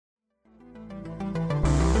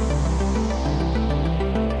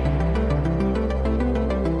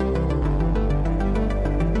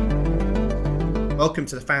Welcome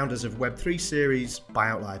to the Founders of Web3 series by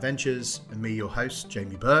Outlier Ventures and me, your host,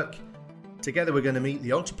 Jamie Burke. Together we're going to meet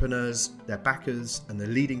the entrepreneurs, their backers and the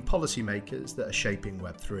leading policymakers that are shaping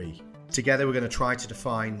Web3. Together we're going to try to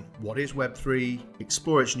define what is Web3,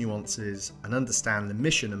 explore its nuances and understand the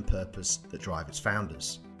mission and purpose that drive its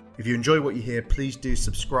founders. If you enjoy what you hear, please do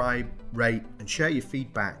subscribe, rate and share your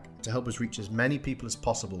feedback to help us reach as many people as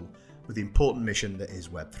possible with the important mission that is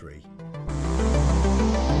Web3.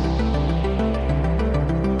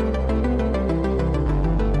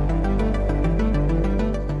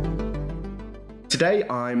 Today,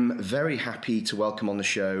 I'm very happy to welcome on the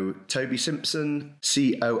show Toby Simpson,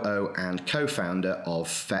 COO and co-founder of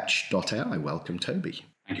Fetch.ai. Welcome, Toby.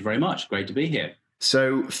 Thank you very much. Great to be here.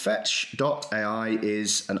 So Fetch.ai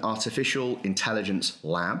is an artificial intelligence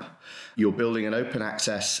lab. You're building an open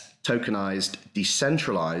access, tokenized,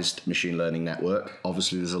 decentralized machine learning network.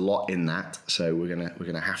 Obviously, there's a lot in that, so we're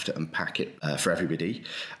gonna have to unpack it for everybody.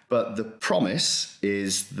 But the promise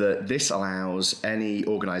is that this allows any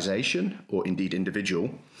organization or indeed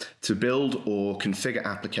individual to build or configure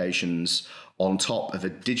applications on top of a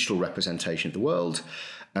digital representation of the world.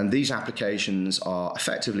 And these applications are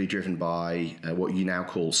effectively driven by what you now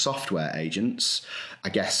call software agents. I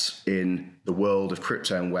guess in the world of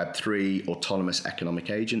crypto and Web3, autonomous economic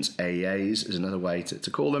agents, AEAs is another way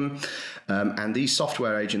to call them. And these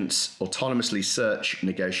software agents autonomously search,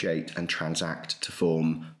 negotiate, and transact to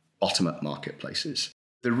form bottom-up marketplaces.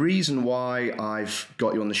 The reason why I've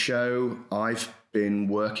got you on the show, I've been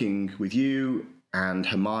working with you and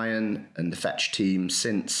Hermione and the Fetch team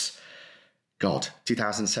since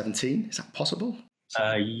 2017? Is that possible?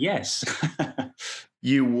 Yes.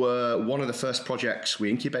 You were one of the first projects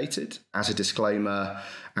we incubated. As a disclaimer,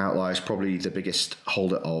 Outlier is probably the biggest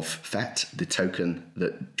holder of FET, the token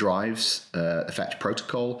that drives the Fetch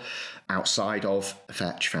protocol outside of the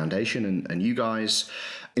Fetch Foundation and you guys.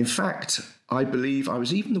 In fact, I believe I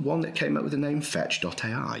was even the one that came up with the name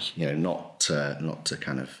Fetch.ai, not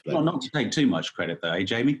to take too much credit though, eh,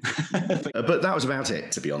 Jamie? But that was about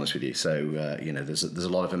it, to be honest with you. So, there's a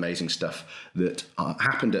lot of amazing stuff that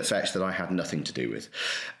happened at Fetch that I had nothing to do with.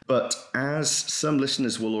 But as some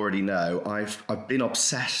listeners will already know, I've been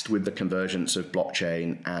obsessed with the convergence of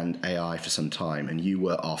blockchain and AI for some time, and you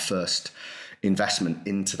were our first investment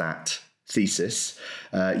into that thesis.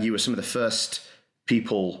 You were some of the first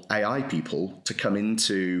AI people to come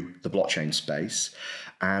into the blockchain space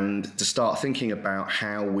and to start thinking about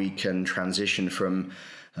how we can transition from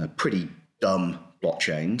pretty dumb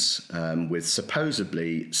blockchains with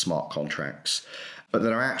supposedly smart contracts, but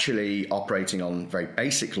that are actually operating on very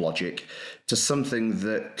basic logic to something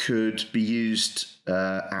that could be used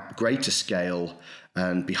at greater scale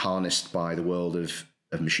and be harnessed by the world of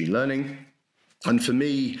machine learning. And for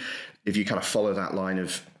me, if you kind of follow that line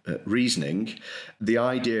of reasoning, the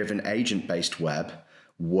idea of an agent-based web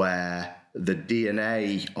where the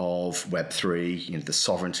DNA of Web3, the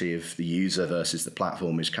sovereignty of the user versus the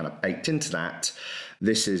platform is kind of baked into that,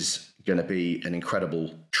 this is going to be an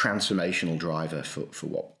incredible transformational driver for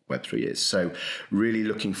what Web3 is. So really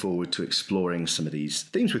looking forward to exploring some of these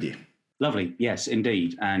themes with you. Lovely. Yes,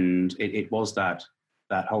 indeed. And it was that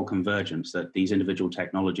whole convergence that these individual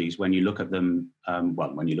technologies, when you look at them,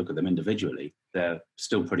 when you look at them individually, they're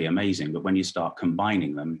still pretty amazing. But when you start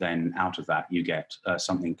combining them, then out of that, you get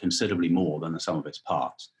something considerably more than the sum of its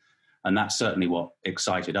parts. And that's certainly what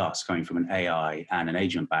excited us coming from an AI and an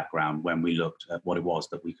agent background when we looked at what it was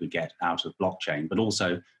that we could get out of blockchain, but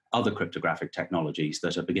also other cryptographic technologies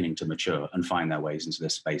that are beginning to mature and find their ways into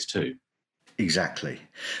this space too. Exactly.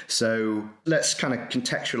 So let's kind of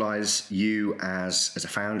contextualize you as a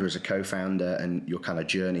founder, as a co-founder, and your kind of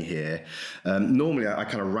journey here. Normally, I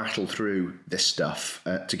kind of rattle through this stuff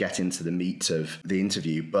to get into the meat of the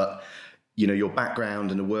interview, but your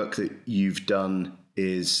background and the work that you've done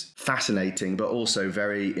is fascinating, but also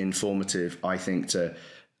very informative, I think, to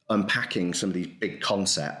unpacking some of these big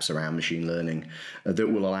concepts around machine learning that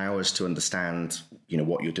will allow us to understand,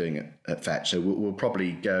 what you're doing at Fetch. So we'll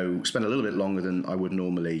probably spend a little bit longer than I would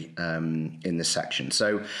normally in this section.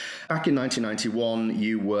 So back in 1991,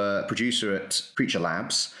 you were producer at Creature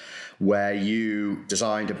Labs, where you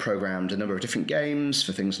designed and programmed a number of different games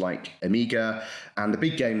for things like Amiga. And the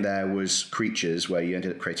big game there was Creatures, where you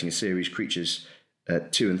ended up creating a series, Creatures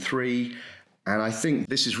 2 and 3. And I think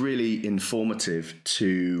this is really informative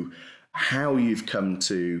to how you've come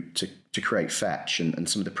to create Fetch and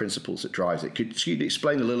some of the principles that drives it. Could you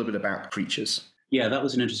explain a little bit about Creatures? Yeah, that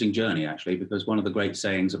was an interesting journey, actually, because one of the great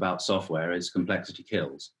sayings about software is complexity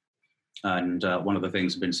kills. And one of the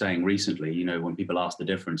things I've been saying recently, when people ask the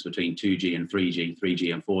difference between 2G and 3G,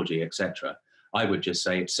 3G and 4G, etc., I would just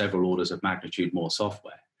say it's several orders of magnitude more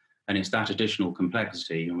software. And it's that additional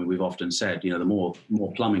complexity. I mean, we've often said, the more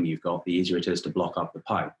plumbing you've got, the easier it is to block up the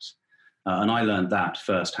pipes. And I learned that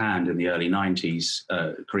firsthand in the early 90s,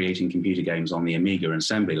 creating computer games on the Amiga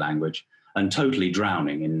assembly language, and totally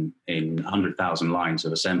drowning in 100,000 lines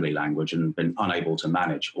of assembly language and been unable to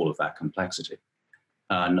manage all of that complexity.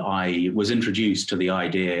 And I was introduced to the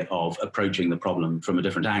idea of approaching the problem from a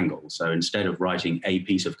different angle. So instead of writing a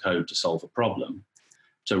piece of code to solve a problem,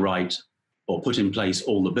 to write or put in place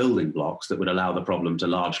all the building blocks that would allow the problem to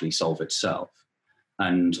largely solve itself.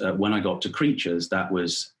 And when I got to creatures, that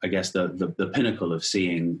was, I guess, the pinnacle of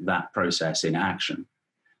seeing that process in action,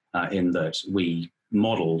 in that we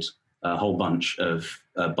modeled a whole bunch of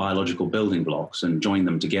biological building blocks and joined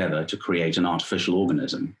them together to create an artificial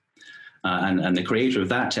organism. And the creator of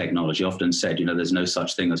that technology often said, there's no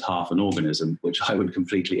such thing as half an organism, which I would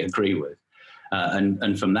completely agree with.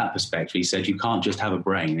 And from that perspective, he said, you can't just have a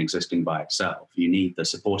brain existing by itself. You need the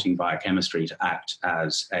supporting biochemistry to act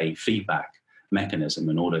as a feedback mechanism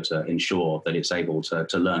in order to ensure that it's able to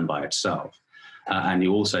learn by itself. And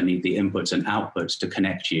you also need the inputs and outputs to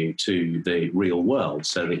connect you to the real world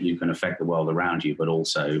so that you can affect the world around you, but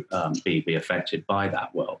also be affected by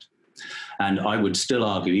that world. And I would still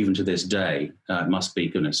argue, even to this day, it must be,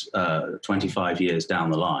 25 years down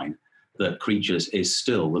the line, that creatures is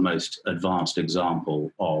still the most advanced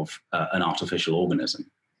example of an artificial organism.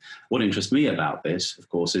 What interests me about this, of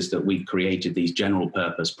course, is that we created these general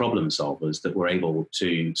purpose problem solvers that were able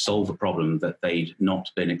to solve a problem that they'd not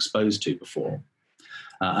been exposed to before.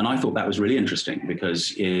 And I thought that was really interesting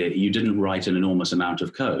because you didn't write an enormous amount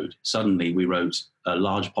of code. Suddenly we wrote a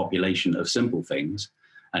large population of simple things,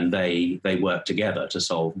 and they worked together to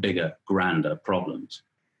solve bigger, grander problems.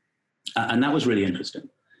 And that was really interesting.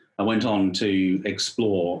 I went on to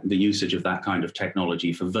explore the usage of that kind of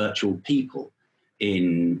technology for virtual people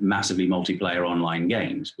in massively multiplayer online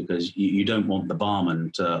games, because you don't want the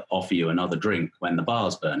barman to offer you another drink when the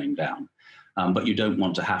bar's burning down. But you don't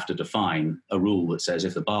want to have to define a rule that says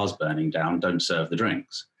if the bar's burning down, don't serve the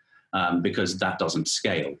drinks, because that doesn't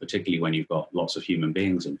scale, particularly when you've got lots of human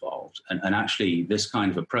beings involved. And actually, this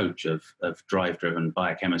kind of approach of drive-driven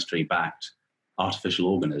biochemistry-backed artificial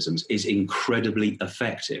organisms is incredibly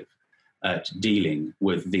effective at dealing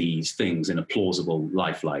with these things in a plausible,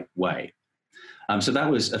 lifelike way. So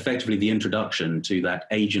that was effectively the introduction to that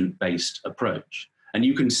agent-based approach. And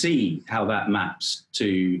you can see how that maps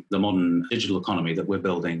to the modern digital economy that we're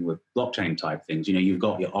building with blockchain type things. You've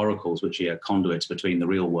got your oracles, which are conduits between the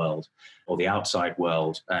real world or the outside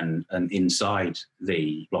world and inside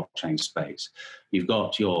the blockchain space. You've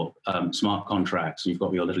got your smart contracts, you've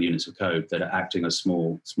got your little units of code that are acting as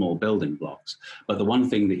small building blocks. But the one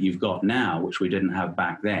thing that you've got now, which we didn't have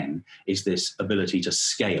back then, is this ability to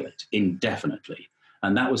scale it indefinitely.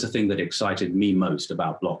 And that was the thing that excited me most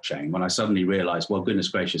about blockchain, when I suddenly realized, well, goodness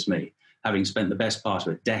gracious me, having spent the best part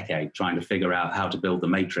of a decade trying to figure out how to build the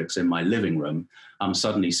matrix in my living room, I'm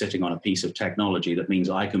suddenly sitting on a piece of technology that means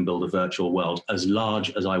I can build a virtual world as large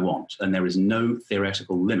as I want. And there is no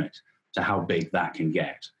theoretical limit to how big that can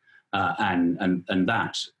get. And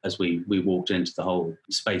that, as we walked into the whole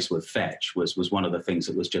space with Fetch, was one of the things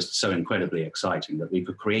that was just so incredibly exciting, that we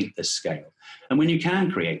could create this scale. And when you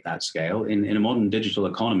can create that scale in a modern digital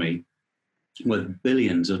economy with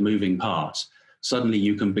billions of moving parts, suddenly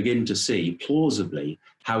you can begin to see plausibly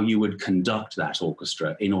how you would conduct that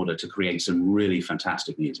orchestra in order to create some really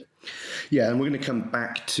fantastic music. Yeah, and we're going to come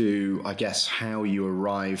back to, I guess, how you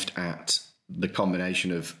arrived at the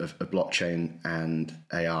combination of blockchain and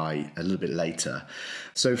AI a little bit later.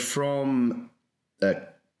 So from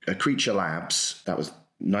Creature Labs, that was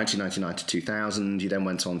 1999 to 2000, you then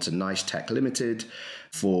went on to Nice Tech Limited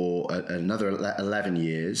for another 11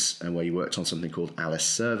 years, and where you worked on something called Alice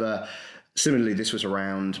Server. Similarly, this was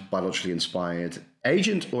around biologically inspired,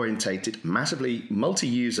 agent-orientated, massively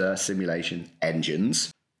multi-user simulation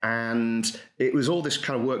engines. And it was all this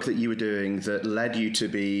kind of work that you were doing that led you to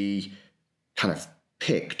be kind of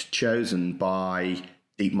chosen by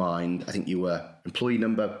DeepMind. I think you were employee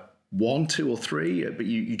number 1, 2, or 3, but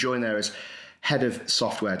you joined there as head of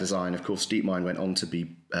software design. Of course, DeepMind went on to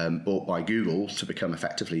be bought by Google to become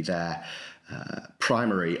effectively their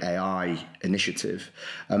primary AI initiative.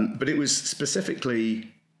 But it was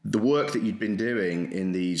specifically the work that you'd been doing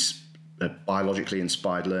in these biologically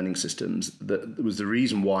inspired learning systems that was the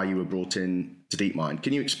reason why you were brought in to DeepMind.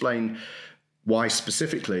 Can you explain why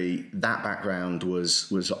specifically that background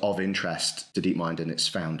was of interest to DeepMind and its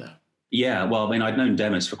founder? Yeah, well, I mean, I'd known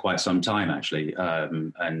Demis for quite some time, actually. I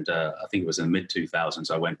think it was in the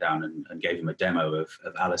mid-2000s, I went down and gave him a demo of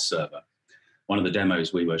Alice Server. one of the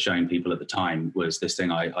demos we were showing people at the time was this thing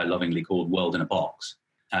I lovingly called World in a Box.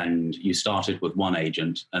 And you started with one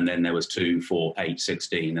agent, and then there was 2, 4, 8,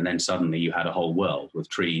 16, and then suddenly you had a whole world with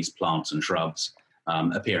trees, plants, and shrubs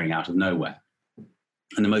appearing out of nowhere.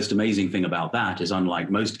 And the most amazing thing about that is, unlike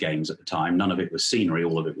most games at the time, none of it was scenery,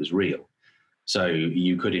 all of it was real. So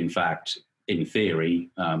you could, in fact, in theory,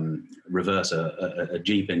 reverse a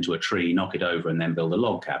Jeep into a tree, knock it over, and then build a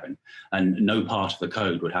log cabin. And no part of the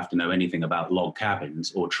code would have to know anything about log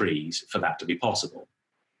cabins or trees for that to be possible.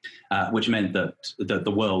 Which meant that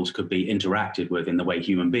the world could be interacted with in the way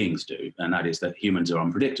human beings do, and that is that humans are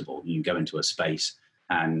unpredictable. You go into a space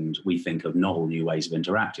and we think of novel new ways of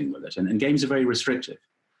interacting with it. And games are very restrictive.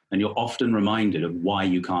 And you're often reminded of why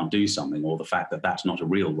you can't do something, or the fact that that's not a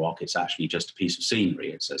real rock, it's actually just a piece of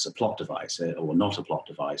scenery. It's a plot device, or not a plot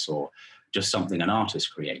device, or just something an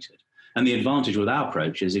artist created. And the advantage with our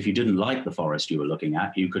approach is if you didn't like the forest you were looking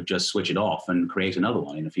at, you could just switch it off and create another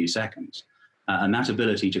one in a few seconds. And that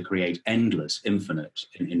ability to create endless, infinite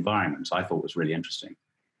environments, I thought was really interesting.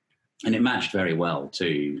 And it matched very well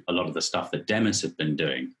to a lot of the stuff that Demis had been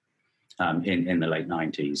doing in the late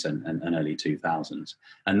 90s and early 2000s.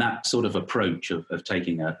 And that sort of approach of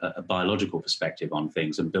taking a biological perspective on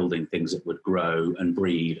things and building things that would grow and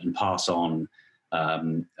breed and pass on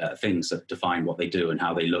things that define what they do and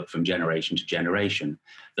how they look from generation to generation,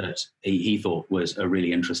 that he thought was a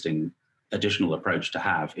really interesting additional approach to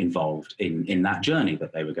have involved in that journey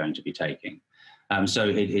that they were going to be taking. So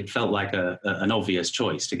it felt like an obvious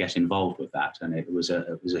choice to get involved with that, and it was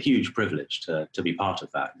a huge privilege to be part of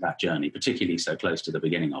that journey, particularly so close to the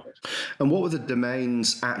beginning of it. And what were the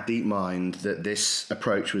domains at DeepMind that this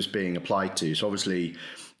approach was being applied to? So obviously,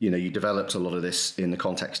 you developed a lot of this in the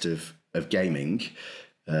context of gaming,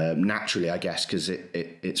 naturally, I guess, because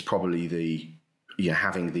it's probably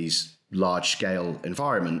having these large-scale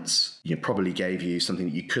environments, probably gave you something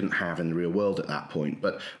that you couldn't have in the real world at that point.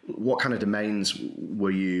 But what kind of domains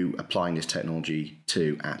were you applying this technology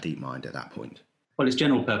to at DeepMind at that point? Well, it's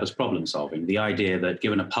general-purpose problem-solving. The idea that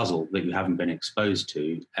given a puzzle that you haven't been exposed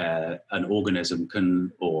to, an organism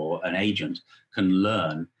or an agent can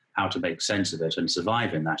learn how to make sense of it and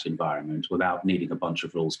survive in that environment without needing a bunch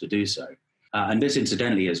of rules to do so. And this,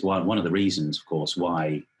 incidentally, is one of the reasons, of course,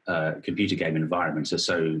 why computer game environments are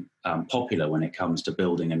so popular when it comes to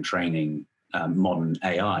building and training modern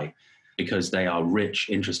AI, because they are rich,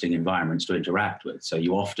 interesting environments to interact with. So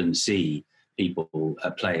you often see people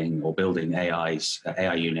playing or building AI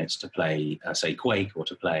units to play, say, Quake, or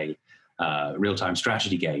to play real-time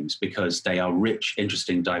strategy games, because they are rich,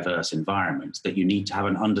 interesting, diverse environments that you need to have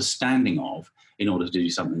an understanding of in order to do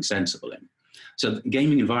something sensible in. So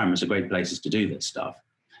gaming environments are great places to do this stuff.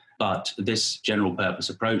 But this general purpose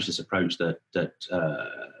approach, this approach that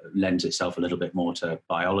lends itself a little bit more to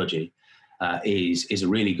biology, is a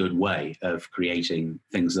really good way of creating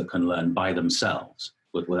things that can learn by themselves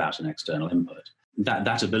without an external input.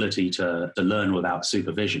 That ability to learn without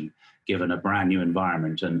supervision, given a brand new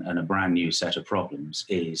environment and a brand new set of problems,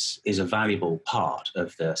 is a valuable part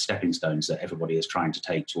of the stepping stones that everybody is trying to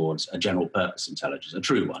take towards a general purpose intelligence, a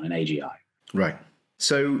true one, an AGI. Right.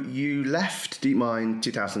 So you left DeepMind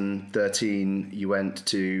 2013, you went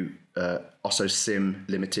to Sim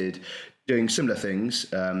Limited, doing similar things,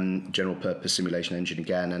 general purpose simulation engine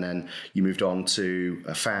again, and then you moved on to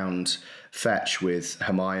found Fetch with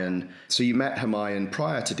Hermione. So you met Hermione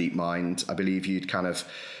prior to DeepMind. I believe you'd kind of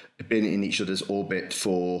been in each other's orbit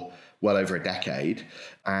for well over a decade,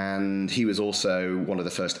 and he was also one of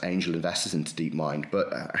the first angel investors into DeepMind.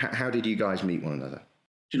 But how did you guys meet one another?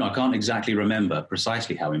 I can't exactly remember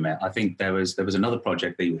precisely how we met. I think there was another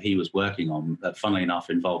project that he was working on that, funnily enough,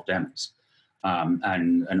 involved Demis.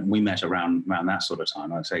 And we met around that sort of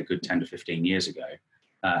time, I'd say a good 10 to 15 years ago,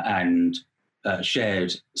 and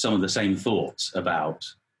shared some of the same thoughts about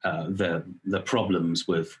the problems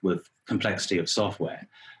with complexity of software.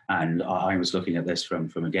 And I was looking at this from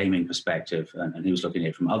a gaming perspective, and he was looking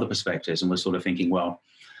at it from other perspectives, and was sort of thinking, well,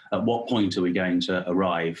 at what point are we going to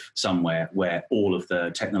arrive somewhere where all of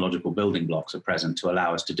the technological building blocks are present to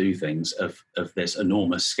allow us to do things of this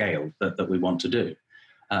enormous scale that we want to do?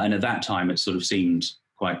 And at that time, it sort of seemed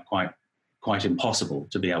quite impossible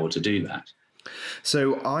to be able to do that.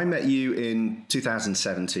 So I met you in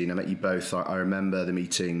 2017. I met you both. I remember the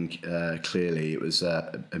meeting clearly. It was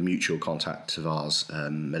a mutual contact of ours,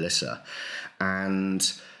 Melissa.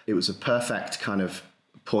 And it was a perfect kind of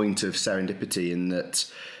point of serendipity in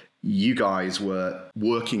that you guys were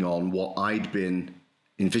working on what I'd been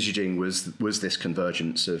envisaging was this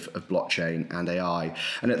convergence of blockchain and AI.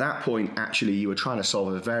 And at that point, actually, you were trying to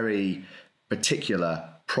solve a very particular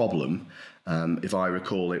problem If I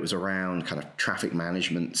recall, it was around kind of traffic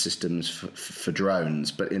management systems for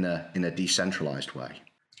drones, but in a decentralized way.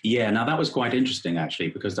 Yeah, now that was quite interesting actually,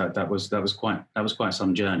 because that was quite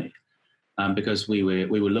some journey, because we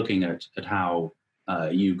were looking at how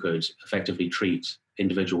you could effectively treat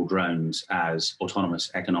individual drones as autonomous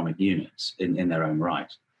economic units in their own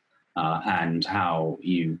right, and how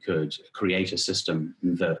you could create a system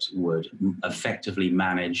that would effectively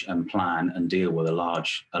manage and plan and deal with a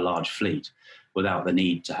large fleet without the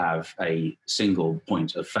need to have a single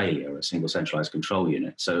point of failure, a single centralized control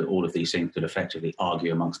unit. So all of these things could effectively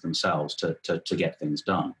argue amongst themselves to get things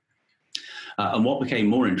done. And what became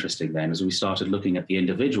more interesting then is we started looking at the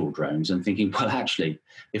individual drones and thinking, well, actually,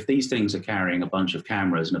 if these things are carrying a bunch of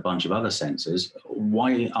cameras and a bunch of other sensors,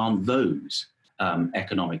 why aren't those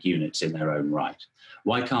economic units in their own right?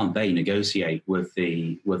 Why can't they negotiate with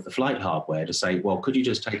the flight hardware to say, well, could you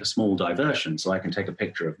just take a small diversion so I can take a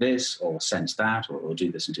picture of this or sense that or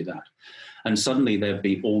do this and do that? And suddenly there'd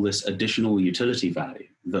be all this additional utility value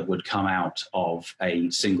that would come out of a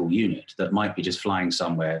single unit that might be just flying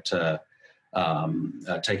somewhere to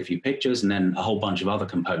take a few pictures, and then a whole bunch of other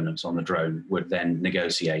components on the drone would then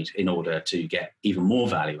negotiate in order to get even more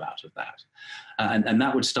value out of that. And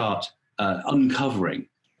that would start uncovering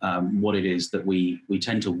what it is that we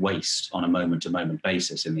tend to waste on a moment-to-moment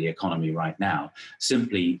basis in the economy right now,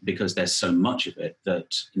 simply because there's so much of it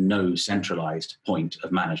that no centralized point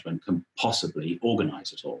of management can possibly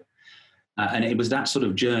organize at all. And it was that sort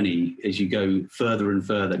of journey as you go further and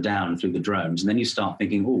further down through the drones, and then you start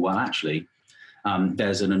thinking, oh, well, actually,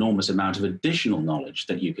 there's an enormous amount of additional knowledge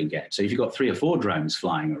that you can get. So if you've got 3 or 4 drones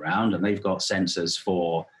flying around and they've got sensors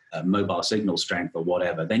for mobile signal strength or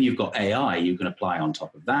whatever, then you've got AI you can apply on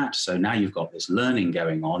top of that. So now you've got this learning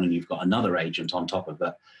going on, and you've got another agent on top of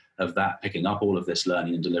that picking up all of this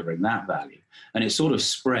learning and delivering that value. And it sort of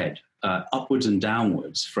spread upwards and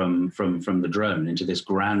downwards from the drone into this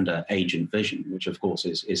grander agent vision, which of course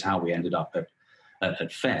is how we ended up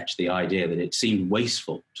at Fetch, the idea that it seemed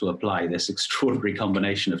wasteful to apply this extraordinary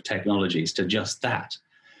combination of technologies to just that,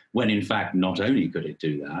 when in fact not only could it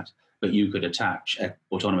do that, but you could attach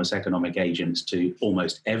autonomous economic agents to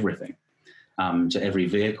almost everything, to every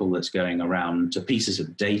vehicle that's going around, to pieces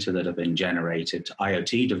of data that have been generated, to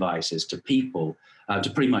IoT devices, to people, to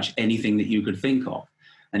pretty much anything that you could think of.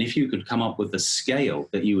 And if you could come up with the scale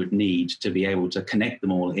that you would need to be able to connect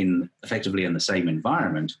them all effectively in the same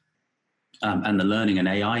environment, and the learning and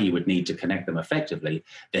AI you would need to connect them effectively,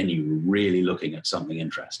 then you were really looking at something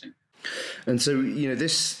interesting. And so,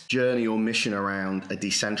 this journey or mission around a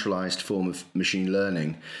decentralized form of machine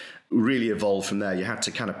learning really evolved from there. You had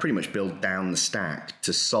to kind of pretty much build down the stack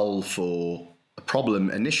to solve for a problem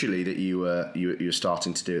initially that you were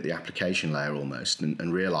starting to do at the application layer almost,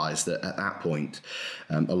 and realize that at that point,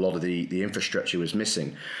 a lot of the infrastructure was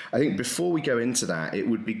missing. I think before we go into that, it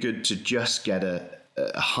would be good to just get a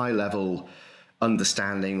high-level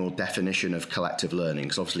understanding or definition of collective learning,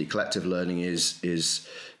 because obviously collective learning is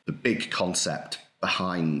the big concept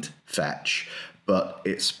behind Fetch, but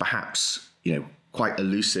it's perhaps quite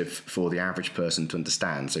elusive for the average person to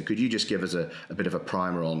understand. So could you just give us a bit of a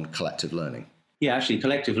primer on collective learning? Yeah, actually,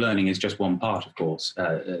 collective learning is just one part, of course,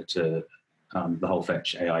 to the whole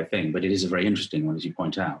Fetch.ai thing, but it is a very interesting one, as you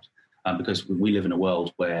point out, because we live in a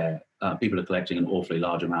world where people are collecting an awfully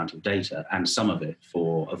large amount of data, and some of it,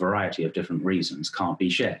 for a variety of different reasons, can't be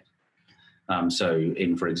shared. So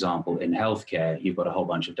for example, in healthcare, you've got a whole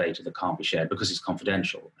bunch of data that can't be shared because it's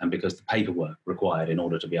confidential, and because the paperwork required in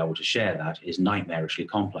order to be able to share that is nightmarishly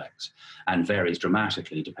complex and varies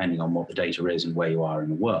dramatically depending on what the data is and where you are in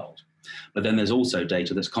the world. But then there's also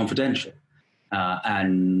data that's confidential.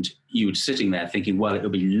 And you're sitting there thinking, well, it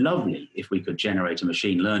would be lovely if we could generate a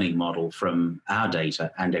machine learning model from our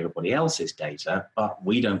data and everybody else's data, but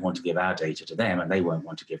we don't want to give our data to them and they won't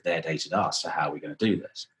want to give their data to us. So how are we going to do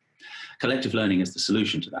this? Collective learning is the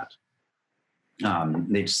solution to that.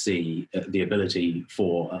 It's the ability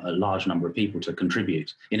for a large number of people to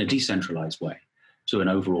contribute in a decentralized way to an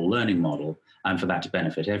overall learning model, and for that to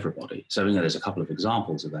benefit everybody. So there's a couple of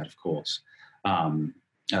examples of that, of course.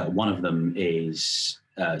 One of them is,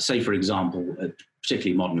 say, for example,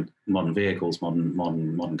 particularly modern vehicles,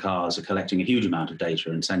 modern cars are collecting a huge amount of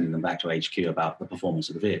data and sending them back to HQ about the performance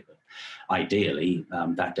of the vehicle. Ideally,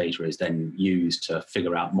 that data is then used to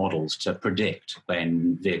figure out models to predict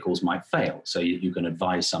when vehicles might fail. So you can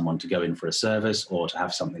advise someone to go in for a service or to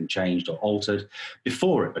have something changed or altered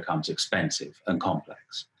before it becomes expensive and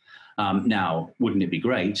complex. Now, wouldn't it be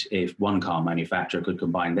great if one car manufacturer could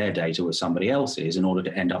combine their data with somebody else's in order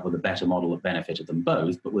to end up with a better model that benefited them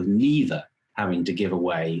both, but with neither having to give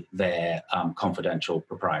away their confidential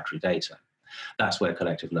proprietary data? That's where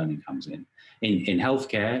collective learning comes in. In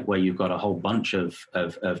healthcare, where you've got a whole bunch of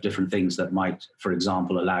different things that might, for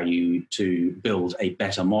example, allow you to build a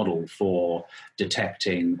better model for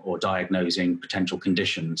detecting or diagnosing potential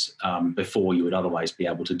conditions before you would otherwise be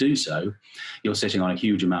able to do so, you're sitting on a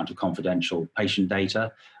huge amount of confidential patient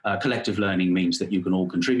data. Collective learning means that you can all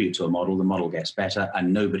contribute to a model, the model gets better,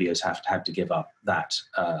 and nobody has had to give up that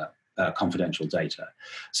confidential data.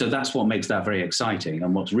 So that's what makes that very exciting.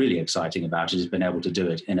 And what's really exciting about it is being able to do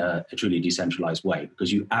it in a truly decentralized way,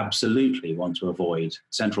 because you absolutely want to avoid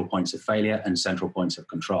central points of failure and central points of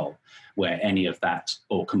control where any of that,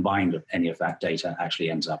 or combined of any of that data, actually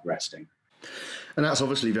ends up resting. And that's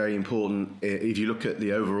obviously very important if you look at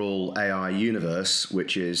the overall AI universe,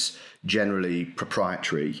 which is generally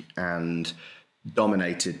proprietary and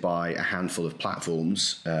dominated by a handful of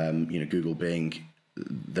platforms, Google being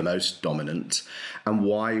the most dominant, and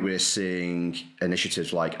why we're seeing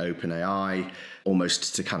initiatives like OpenAI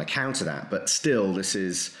almost to kind of counter that. But still, this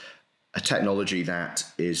is a technology that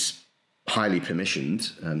is highly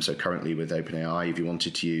permissioned. So currently with OpenAI, if you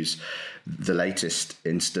wanted to use the latest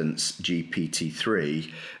instance,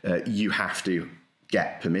 GPT-3, you have to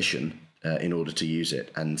get permission in order to use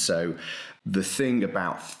it. And so the thing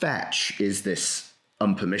about Fetch is this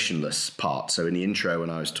unpermissionless part. So in the intro, when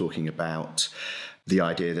I was talking about the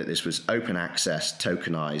idea that this was open access,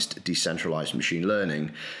 tokenized, decentralized machine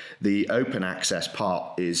learning, the open access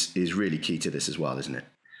part is really key to this as well, isn't it?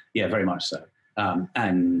 Yeah, very much so.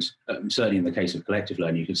 And certainly in the case of collective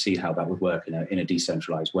learning, you can see how that would work in a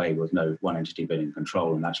decentralized way with no one entity being in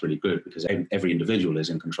control. And that's really good because every individual is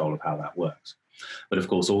in control of how that works. But of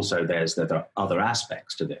course, also there are other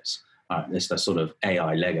aspects to this. It's the sort of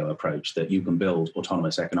AI Lego approach that you can build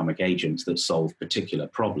autonomous economic agents that solve particular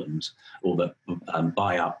problems or that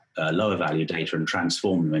buy up lower value data and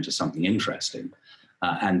transform them into something interesting.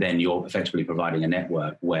 And then you're effectively providing a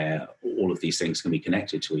network where all of these things can be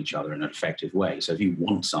connected to each other in an effective way. So if you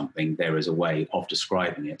want something, there is a way of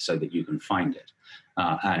describing it so that you can find it.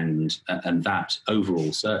 And that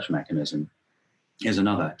overall search mechanism is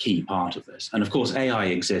another key part of this. And of course, AI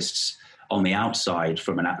exists on the outside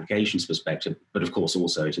from an applications perspective, but of course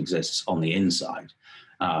also it exists on the inside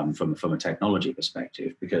from a technology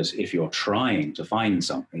perspective, because if you're trying to find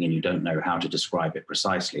something and you don't know how to describe it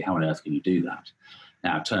precisely, how on earth can you do that?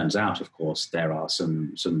 Now, it turns out, of course, there are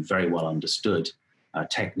some very well understood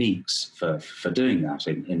techniques for doing that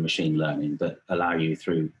in machine learning that allow you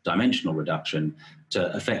through dimensional reduction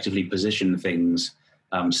to effectively position things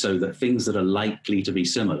so that things that are likely to be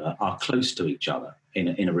similar are close to each other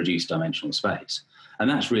in a reduced dimensional space. And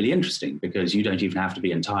that's really interesting because you don't even have to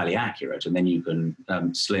be entirely accurate, and then you can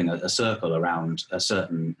sling a circle around a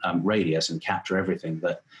certain radius and capture everything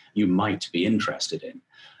that you might be interested in.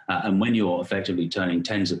 And when you're effectively turning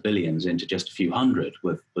tens of billions into just a few hundred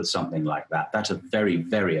with something like that, that's a very,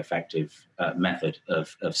 very effective method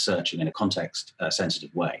of searching in a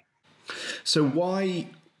context-sensitive way. So why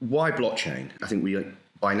blockchain? I think we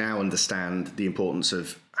by now understand the importance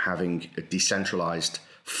of having a decentralized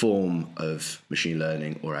form of machine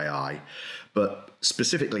learning or AI, but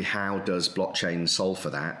specifically, how does blockchain solve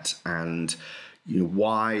for that? And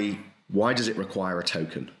why does it require a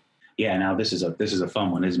token? Yeah, now this is a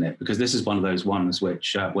fun one, isn't it? Because this is one of those ones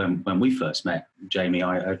which, when we first met, Jamie,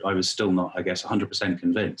 I was still not, I guess, 100%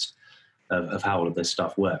 convinced of how all of this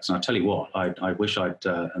stuff works. And I tell you what, I wish I'd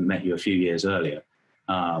met you a few years earlier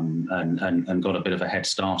and got a bit of a head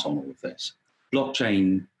start on all of this.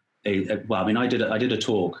 Blockchain, I did a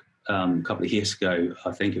talk a couple of years ago,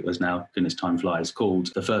 I think it was now, goodness, time flies,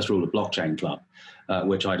 called The First Rule of Blockchain Club,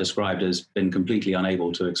 which I described as being completely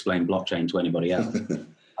unable to explain blockchain to anybody else.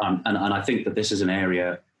 And I think that this is an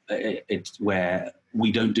area where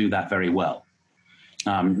we don't do that very well.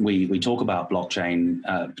 We talk about blockchain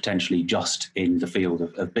potentially just in the field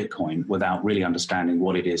of Bitcoin without really understanding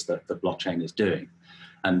what it is that the blockchain is doing.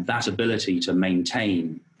 And that ability to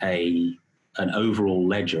maintain an overall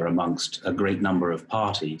ledger amongst a great number of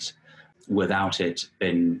parties without it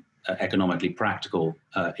being economically practical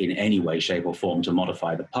in any way, shape or form to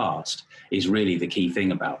modify the past is really the key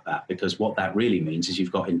thing about that, because what that really means is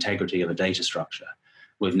you've got integrity of a data structure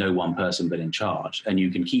with no one person but in charge, and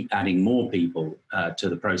you can keep adding more people to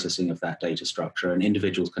the processing of that data structure, and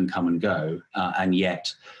individuals can come and go, and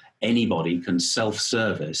yet anybody can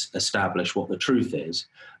self-service establish what the truth is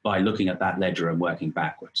by looking at that ledger and working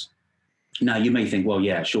backwards. Now, you may think, well,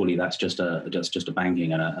 yeah, surely that's just a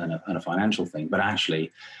banking and a financial thing, but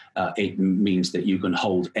actually it means that you can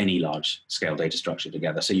hold any large-scale data structure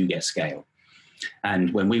together, so you get scale.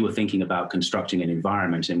 And when we were thinking about constructing an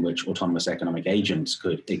environment in which autonomous economic agents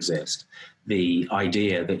could exist, the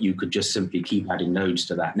idea that you could just simply keep adding nodes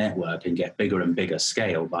to that network and get bigger and bigger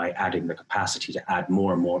scale by adding the capacity to add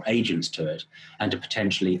more and more agents to it, and to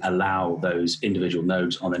potentially allow those individual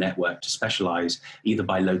nodes on the network to specialize either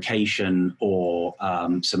by location or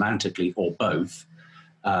semantically or both,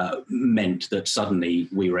 meant that suddenly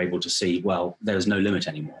we were able to see, well, there's no limit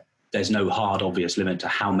anymore. There's no hard, obvious limit to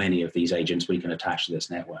how many of these agents we can attach to this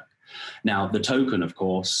network. Now, the token, of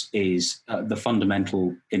course, is the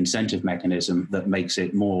fundamental incentive mechanism that makes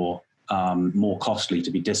it more costly to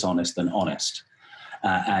be dishonest than honest.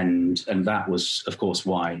 And that was, of course,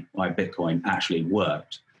 why Bitcoin actually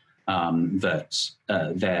worked. There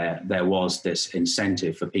was this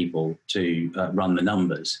incentive for people to run the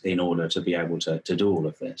numbers in order to be able to do all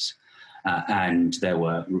of this. And there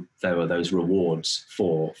were those rewards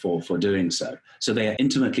for doing so. So they are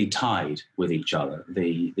intimately tied with each other,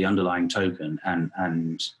 the underlying token and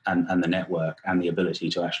the network and the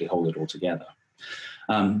ability to actually hold it all together.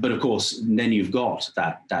 But of course, then you've got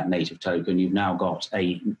that native token. You've now got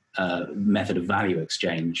a method of value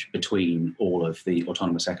exchange between all of the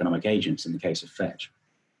autonomous economic agents in the case of Fetch.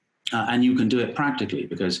 And you can do it practically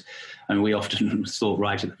because, we often thought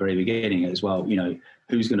right at the very beginning as well,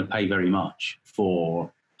 who's going to pay very much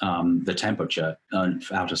for the temperature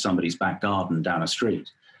out of somebody's back garden down a street?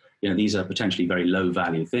 These are potentially very low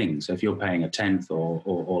value things. So if you're paying a tenth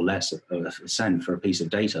or less of a cent for a piece of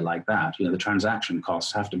data like that, the transaction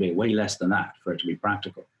costs have to be way less than that for it to be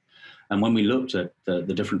practical. And when we looked at the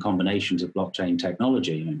different combinations of blockchain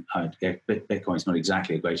technology, Bitcoin's not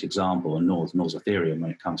exactly a great example, and nor's Ethereum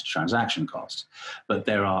when it comes to transaction costs. But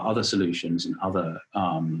there are other solutions and other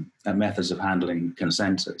methods of handling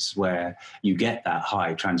consensus where you get that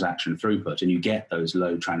high transaction throughput and you get those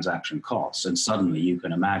low transaction costs. And suddenly you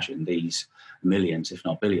can imagine these millions, if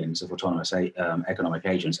not billions, of autonomous economic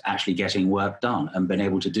agents actually getting work done and been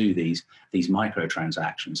able to do these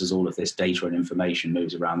microtransactions as all of this data and information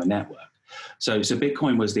moves around the network. So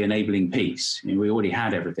Bitcoin was the enabling piece. We already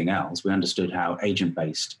had everything else. We understood how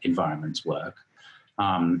agent-based environments work.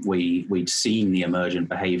 We'd seen the emergent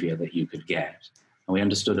behavior that you could get. And we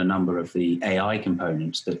understood a number of the AI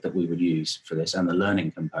components that we would use for this and the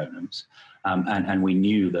learning components. And we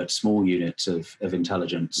knew that small units of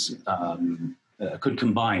intelligence could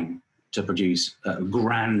combine to produce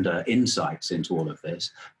grander insights into all of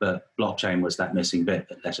this. But blockchain was that missing bit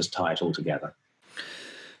that let us tie it all together.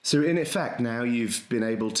 So in effect, now you've been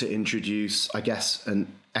able to introduce, I guess,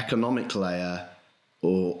 an economic layer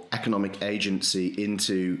or economic agency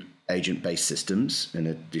into agent-based systems in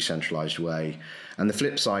a decentralized way. And the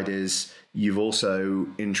flip side is you've also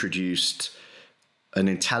introduced an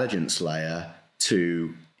intelligence layer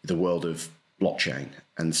to the world of blockchain.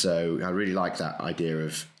 And so I really like that idea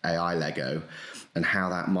of AI Lego and how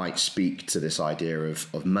that might speak to this idea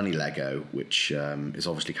of money Lego, which is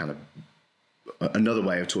obviously kind of another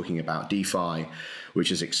way of talking about DeFi, which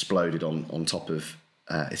has exploded on top of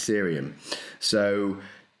Ethereum. So,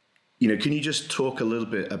 can you just talk a little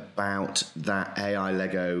bit about that AI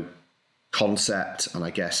Lego concept and I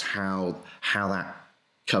guess how that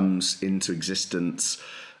comes into existence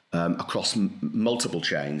across multiple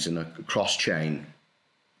chains in a cross-chain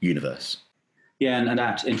universe? Yeah, and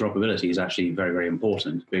that interoperability is actually very, very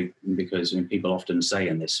important because people often say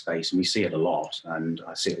in this space, and we see it a lot, and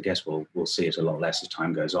I guess we'll see it a lot less as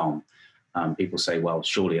time goes on. People say, well,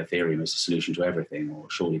 surely Ethereum is the solution to everything, or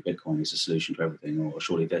surely Bitcoin is the solution to everything, or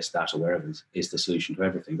surely this, that, or wherever is the solution to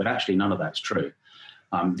everything. But actually, none of that's true.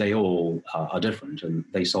 They all are different and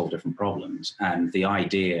they solve different problems. And the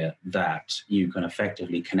idea that you can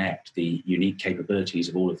effectively connect the unique capabilities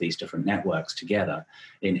of all of these different networks together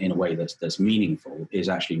in a way that's meaningful is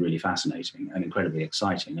actually really fascinating and incredibly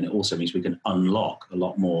exciting. And it also means we can unlock a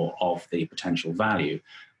lot more of the potential value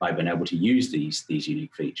by being able to use these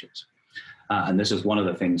unique features. And this is one of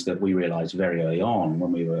the things that we realized very early on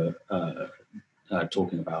when we were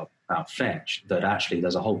talking about Fetch, that actually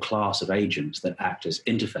there's a whole class of agents that act as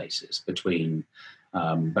interfaces between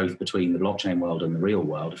both between the blockchain world and the real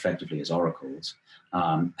world, effectively as oracles,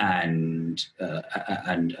 and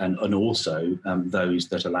also those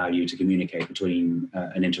that allow you to communicate between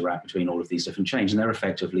and interact between all of these different chains, and they're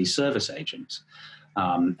effectively service agents.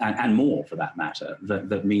 And more for that matter,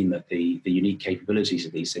 that mean that the unique capabilities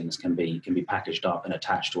of these things can be packaged up and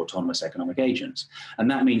attached to autonomous economic agents. And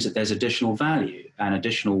that means that there's additional value and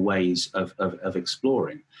additional ways of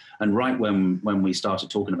exploring. And right when we started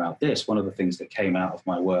talking about this, one of the things that came out of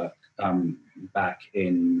my work back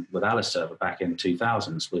with Alistair back in the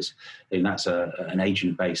 2000s was, and that's an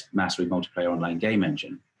agent-based massively multiplayer online game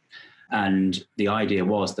engine. And the idea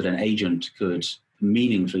was that an agent could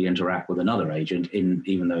meaningfully interact with another agent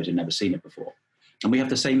even though it had never seen it before. And we have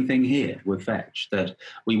the same thing here with Fetch, that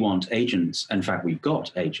we want agents, in fact, we've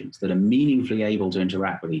got agents that are meaningfully able to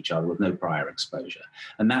interact with each other with no prior exposure.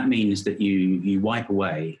 And that means that you wipe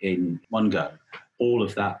away in one go all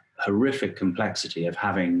of that horrific complexity of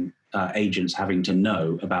having agents having to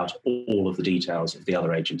know about all of the details of the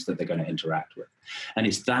other agents that they're going to interact with. And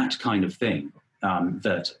it's that kind of thing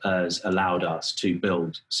that has allowed us to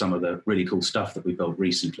build some of the really cool stuff that we built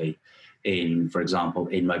recently in, for example,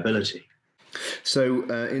 in mobility. So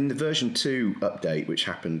in the version 2 update, which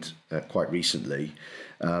happened quite recently,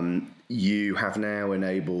 you have now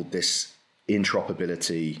enabled this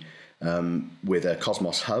interoperability with a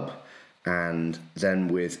Cosmos hub and then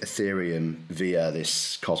with Ethereum via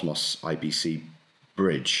this Cosmos IBC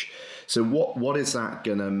bridge. So what is that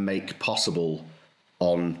going to make possible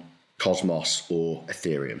on Cosmos or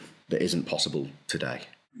Ethereum that isn't possible today?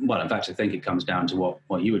 Well, in fact, I think it comes down to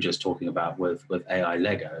what you were just talking about with AI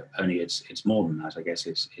Lego, only it's more than that. I guess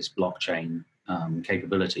it's blockchain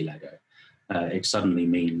capability Lego. It suddenly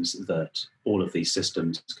means that all of these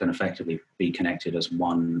systems can effectively be connected as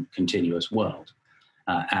one continuous world,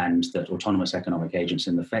 and that autonomous economic agents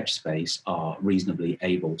in the Fetch space are reasonably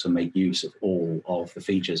able to make use of all of the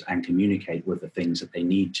features and communicate with the things that they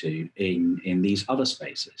need to in these other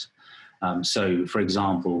spaces. So, for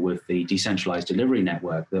example, with the decentralized delivery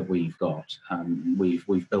network that we've got,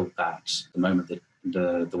 we've built that. The moment that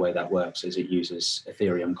the way that works is it uses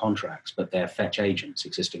Ethereum contracts, but they're Fetch agents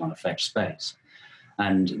existing on a Fetch space,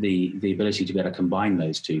 and the ability to be able to combine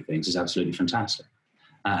those two things is absolutely fantastic.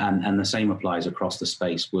 And the same applies across the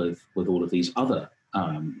space with all of these other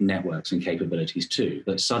networks and capabilities too.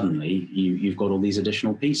 That suddenly you've got all these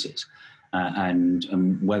additional pieces.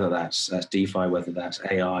 And whether that's DeFi, whether that's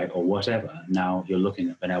AI or whatever, now you're looking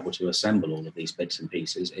at being able to assemble all of these bits and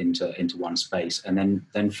pieces into one space and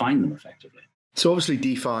then find them effectively. So obviously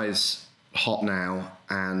DeFi is hot now,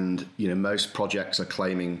 and most projects are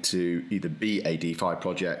claiming to either be a DeFi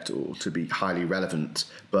project or to be highly relevant.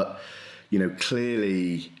 But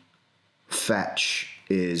clearly Fetch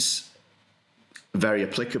is very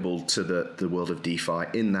applicable to the world of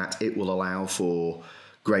DeFi in that it will allow for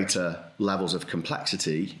greater levels of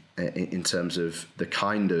complexity in terms of the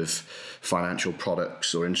kind of financial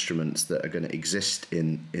products or instruments that are going to exist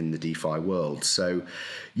in the DeFi world. So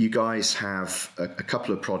you guys have a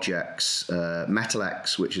couple of projects,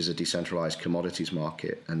 MetalX, which is a decentralized commodities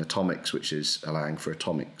market, and Atomics, which is allowing for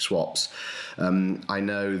atomic swaps. I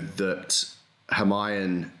know that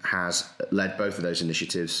Hamayan has led both of those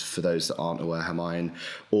initiatives. For those that aren't aware, Hamayan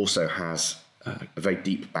also has a very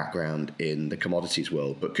deep background in the commodities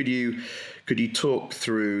world. But could you talk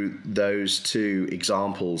through those two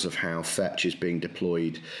examples of how Fetch is being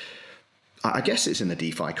deployed? I guess it's in the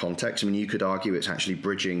DeFi context. I mean, you could argue it's actually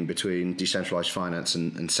bridging between decentralized finance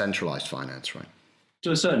and centralized finance, right? To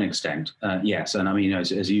a certain extent, yes. And I mean, as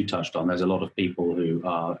you touched on, there's a lot of people who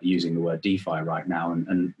are using the word DeFi right now.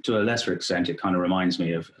 And to a lesser extent, it kind of reminds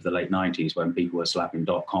me of the late 90s when people were slapping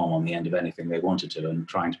 .com on the end of anything they wanted to and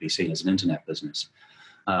trying to be seen as an internet business.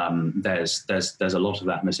 There's a lot of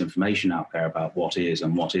that misinformation out there about what is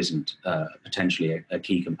and what isn't potentially a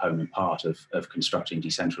key component part of constructing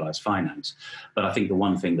decentralized finance. But I think the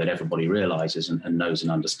one thing that everybody realizes and knows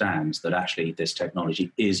and understands that actually this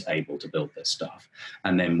technology is able to build this stuff.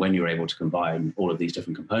 And then when you're able to combine all of these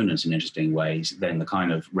different components in interesting ways, then the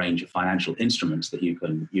kind of range of financial instruments that you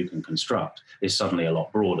can construct is suddenly a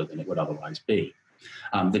lot broader than it would otherwise be.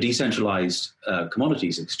 The decentralized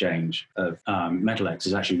commodities exchange of MetalX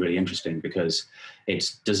is actually really interesting because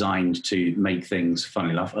it's designed to make things,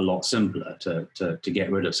 funnily enough, a lot simpler to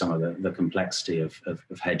get rid of some of the complexity of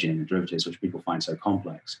hedging and derivatives, which people find so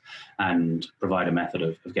complex, and provide a method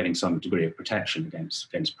of getting some degree of protection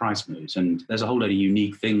against price moves. And there's a whole load of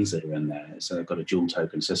unique things that are in there. So they've got a dual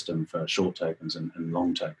token system for short tokens and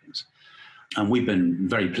long tokens. And we've been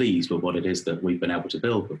very pleased with what it is that we've been able to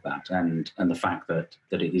build with that, and the fact that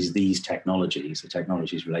it is these technologies, the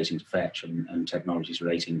technologies relating to Fetch and technologies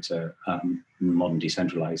relating to modern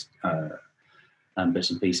decentralized bits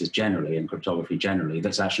and pieces generally, and cryptography generally,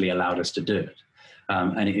 that's actually allowed us to do it.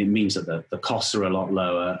 And it means that the costs are a lot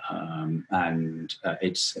lower, and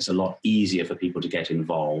it's a lot easier for people to get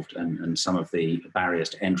involved, and some of the barriers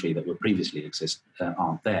to entry that would previously exist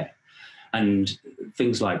aren't there. And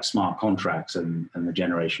things like smart contracts and the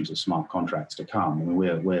generations of smart contracts to come. I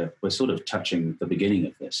mean, we're sort of touching the beginning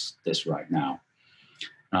of this right now,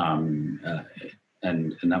 and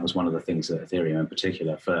that was one of the things that Ethereum in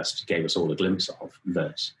particular first gave us all a glimpse of,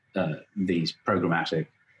 that these programmatic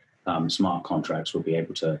smart contracts will be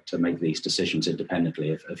able to make these decisions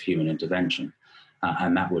independently of human intervention.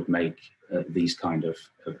 And that would make these kind of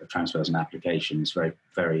transfers and applications very,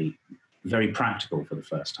 very, very practical for the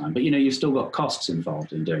first time. But, you've still got costs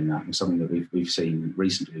involved in doing that, and something that we've seen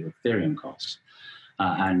recently with Ethereum costs.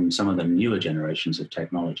 And some of the newer generations of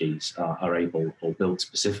technologies are able or built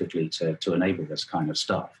specifically to enable this kind of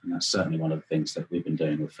stuff. And that's certainly one of the things that we've been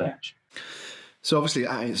doing with Fetch. So obviously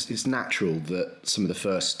it's natural that some of the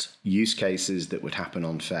first use cases that would happen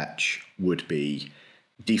on Fetch would be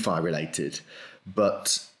DeFi related.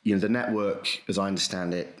 But the network, as I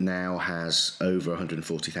understand it, now has over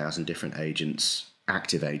 140,000 different agents,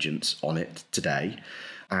 active agents on it today.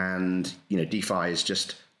 And, DeFi is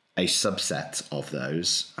just a subset of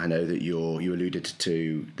those. I know that you alluded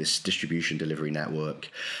to this distribution delivery network.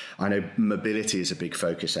 I know mobility is a big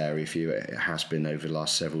focus area for you. It has been over the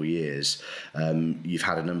last several years. You've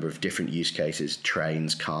had a number of different use cases: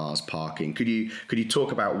 trains, cars, parking. Could you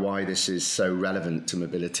talk about why this is so relevant to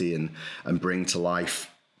mobility and bring to life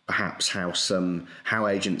perhaps how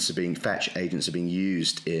Fetch agents are being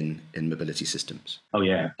used in mobility systems? Oh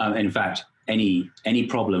yeah. In fact, any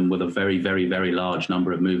problem with a very, very, very large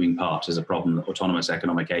number of moving parts is a problem that autonomous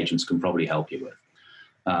economic agents can probably help you with.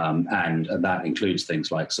 And that includes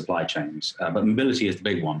things like supply chains. But mobility is the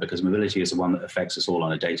big one, because mobility is the one that affects us all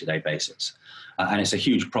on a day-to-day basis. And it's a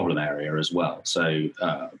huge problem area as well. So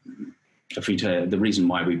the reason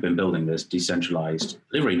why we've been building this decentralized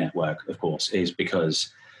delivery network, of course, is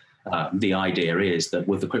because the idea is that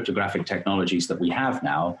with the cryptographic technologies that we have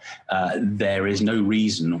now, there is no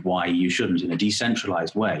reason why you shouldn't, in a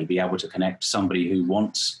decentralized way, be able to connect somebody who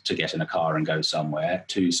wants to get in a car and go somewhere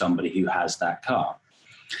to somebody who has that car.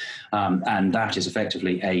 And that is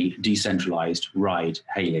effectively a decentralized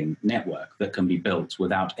ride-hailing network that can be built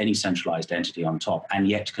without any centralized entity on top, and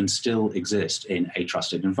yet can still exist in a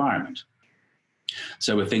trusted environment.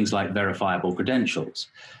 So with things like verifiable credentials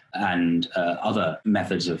and other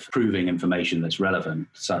methods of proving information that's relevant,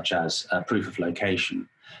 such as proof of location,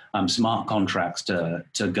 smart contracts to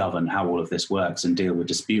govern how all of this works and deal with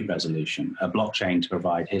dispute resolution, a blockchain to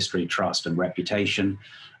provide history, trust, and reputation,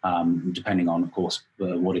 depending on, of course,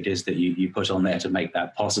 what it is that you put on there to make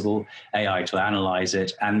that possible, AI to analyze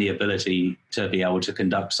it, and the ability to be able to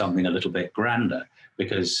conduct something a little bit grander,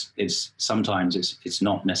 because sometimes it's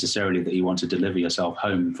not necessarily that you want to deliver yourself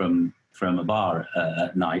home from a bar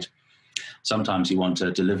at night. Sometimes you want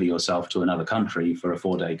to deliver yourself to another country for a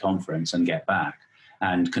 4-day conference and get back.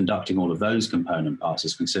 And conducting all of those component parts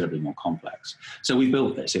is considerably more complex. So we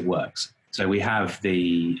built this, it works. So we have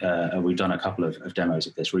we've done a couple of demos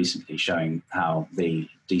of this recently, showing how the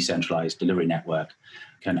decentralized delivery network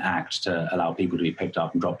can act to allow people to be picked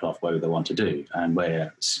up and dropped off where they want to do. And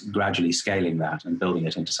we're gradually scaling that and building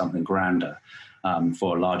it into something grander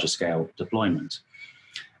for larger scale deployment.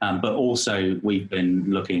 But also we've been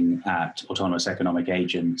looking at autonomous economic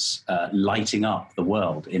agents lighting up the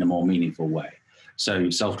world in a more meaningful way.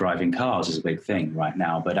 So self-driving cars is a big thing right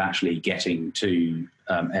now, but actually getting to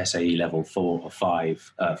SAE level 4 or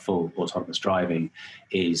 5 full autonomous driving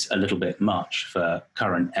is a little bit much for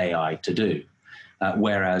current AI to do.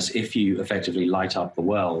 Whereas if you effectively light up the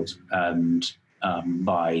world and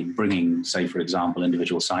by bringing, say, for example,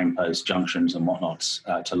 individual signposts, junctions and whatnots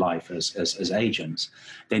to life as agents,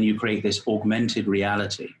 then you create this augmented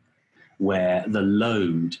reality where the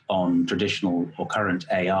load on traditional or current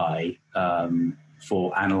AI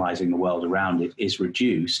for analyzing the world around it is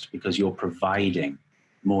reduced because you're providing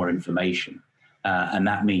more information. And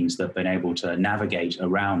that means that being able to navigate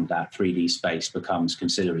around that 3D space becomes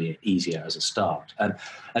considerably easier as a start.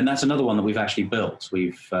 And that's another one that we've actually built.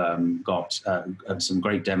 We've got some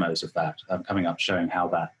great demos of that coming up, showing how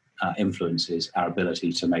that influences our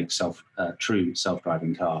ability to make true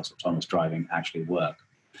self-driving cars, autonomous driving, actually work.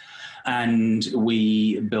 And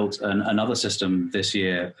we built another system this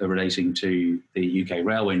year relating to the UK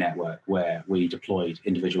railway network, where we deployed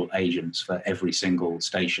individual agents for every single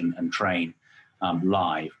station and train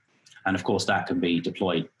live. And of course, that can be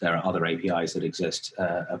deployed. There are other APIs that exist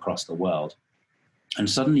across the world. And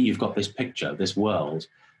suddenly you've got this picture, this world,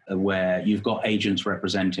 where you've got agents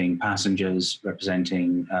representing passengers,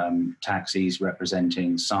 representing taxis,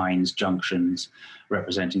 representing signs, junctions,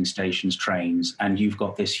 representing stations, trains, and you've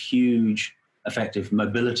got this huge effective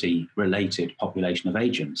mobility-related population of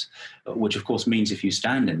agents, which of course means if you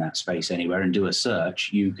stand in that space anywhere and do a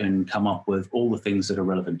search, you can come up with all the things that are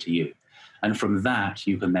relevant to you. And from that,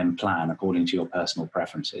 you can then plan according to your personal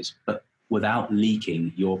preferences, but without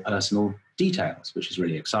leaking your personal details, which is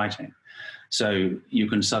really exciting. So you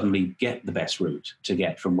can suddenly get the best route to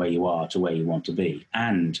get from where you are to where you want to be,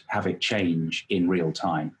 and have it change in real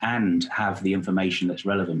time, and have the information that's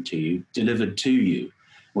relevant to you delivered to you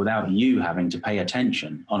without you having to pay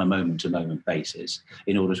attention on a moment-to-moment basis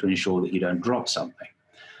in order to ensure that you don't drop something.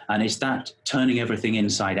 And it's that turning everything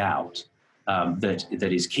inside out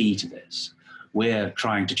that is key to this. We're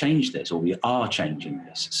trying to change this, or we are changing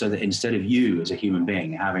this, so that instead of you as a human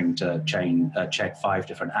being having to check 5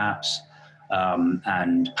 different apps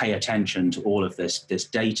and pay attention to all of this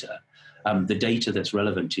data, the data that's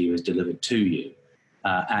relevant to you is delivered to you,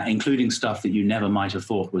 including stuff that you never might have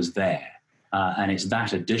thought was there. And it's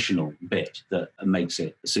that additional bit that makes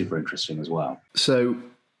it super interesting as well. So,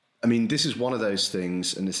 I mean, this is one of those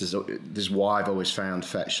things, and this is why I've always found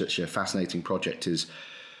Fetch such a fascinating project, is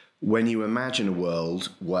when you imagine a world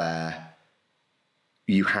where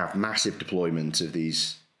you have massive deployment of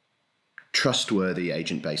these trustworthy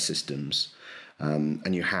agent-based systems,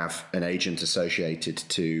 and you have an agent associated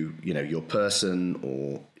to, your person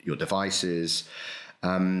or your devices,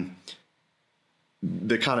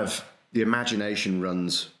 the imagination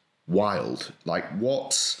runs wild.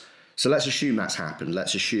 So let's assume that's happened.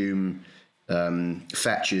 Let's assume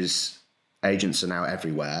Fetch's agents are now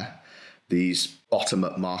everywhere. These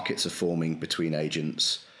bottom-up markets are forming between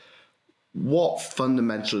agents. What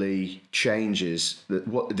fundamentally changes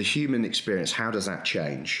the human experience? How does that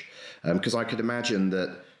change? Because I could imagine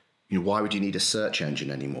that, why would you need a search engine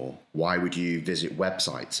anymore? Why would you visit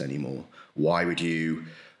websites anymore? Why would you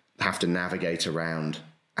have to navigate around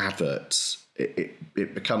adverts?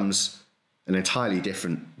 It becomes an entirely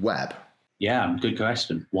different web. Yeah, good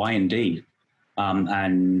question. Why indeed?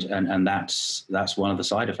 And that's one of the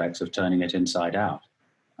side effects of turning it inside out.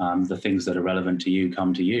 The things that are relevant to you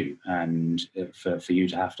come to you, and for you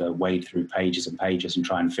to have to wade through pages and pages and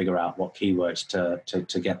try and figure out what keywords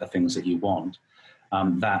to get the things that you want,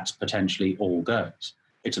 that potentially all goes.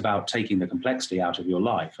 It's about taking the complexity out of your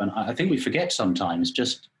life. And I think we forget sometimes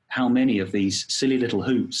just how many of these silly little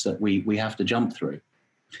hoops that we have to jump through.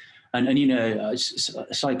 And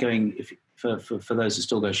it's like going, for those that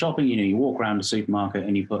still go shopping, you walk around the supermarket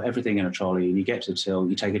and you put everything in a trolley and you get to the till,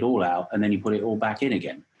 you take it all out, and then you put it all back in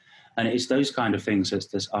again. And it's those kind of things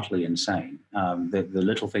that's utterly insane, the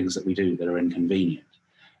little things that we do that are inconvenient.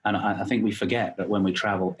 And I think we forget that when we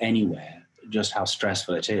travel anywhere, just how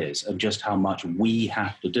stressful it is, and just how much we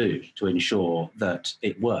have to do to ensure that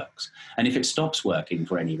it works. And if it stops working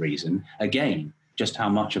for any reason, again, just how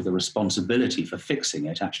much of the responsibility for fixing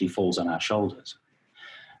it actually falls on our shoulders.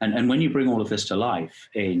 And when you bring all of this to life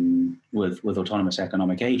with autonomous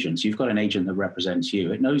economic agents, you've got an agent that represents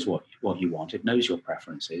you. It knows what you want. It knows your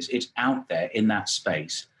preferences. It's out there in that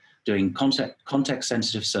space doing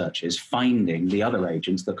context-sensitive searches, finding the other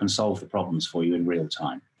agents that can solve the problems for you in real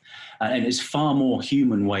time. And it's far more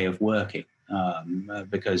human way of working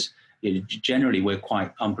because generally we're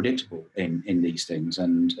quite unpredictable in these things,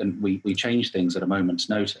 and we change things at a moment's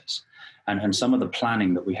notice. And some of the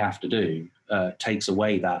planning that we have to do takes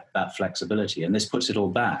away that flexibility, and this puts it all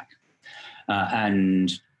back.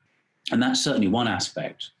 And that's certainly one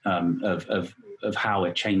aspect of how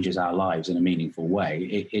it changes our lives in a meaningful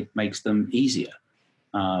way. It makes them easier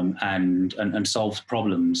and solves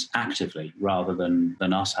problems actively rather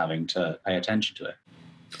than us having to pay attention to it.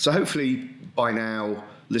 So hopefully by now,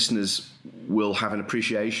 listeners will have an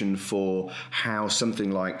appreciation for how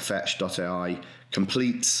something like Fetch.ai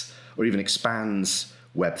completes or even expands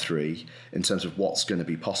Web3 in terms of what's going to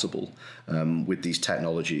be possible with these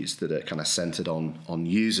technologies that are kind of centered on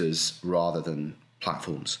users rather than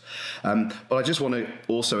platforms. But I just want to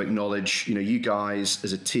also acknowledge, you guys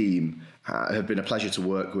as a team have been a pleasure to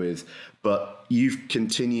work with, but you've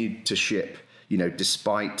continued to ship,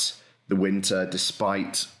 despite the winter,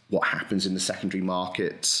 despite what happens in the secondary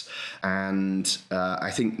markets. And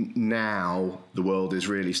I think now the world is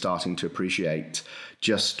really starting to appreciate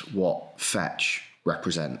just what Fetch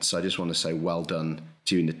represents. So I just want to say well done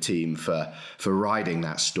to you and the team for riding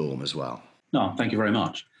that storm as well. No, thank you very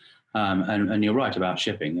much. And you're right about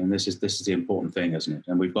shipping, and this is the important thing, isn't it?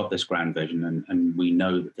 And we've got this grand vision, and we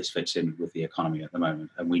know that this fits in with the economy at the moment,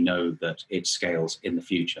 and we know that it scales in the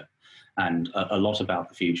future. And a lot about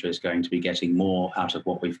the future is going to be getting more out of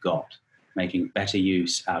what we've got, making better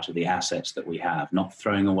use out of the assets that we have, not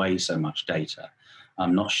throwing away so much data,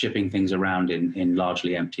 not shipping things around in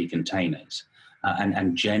largely empty containers,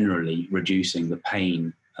 and generally reducing the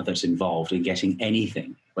pain that's involved in getting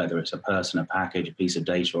anything, whether it's a person, a package, a piece of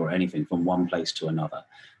data, or anything, from one place to another.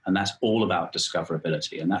 And that's all about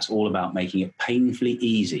discoverability, and that's all about making it painfully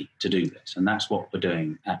easy to do this. And that's what we're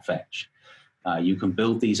doing at Fetch. You can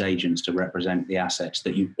build these agents to represent the assets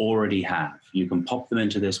that you already have. You can pop them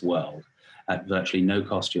into this world at virtually no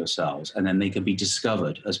cost to yourselves, and then they can be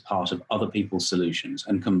discovered as part of other people's solutions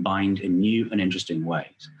and combined in new and interesting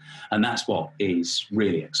ways. And that's what is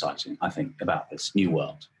really exciting, I think, about this new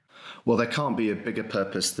world. Well, there can't be a bigger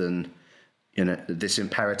purpose than this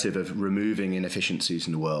imperative of removing inefficiencies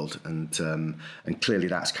in the world, and clearly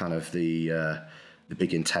that's kind of the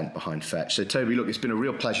big intent behind Fetch. So Toby, look, it's been a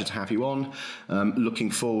real pleasure to have you on. Looking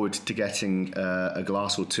forward to getting a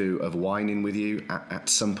glass or two of wine in with you at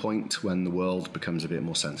some point when the world becomes a bit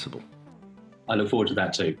more sensible. I look forward to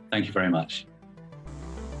that too. Thank you very much.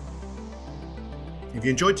 If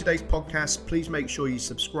you enjoyed today's podcast, please make sure you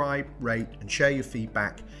subscribe, rate, and share your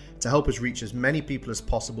feedback to help us reach as many people as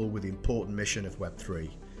possible with the important mission of Web3.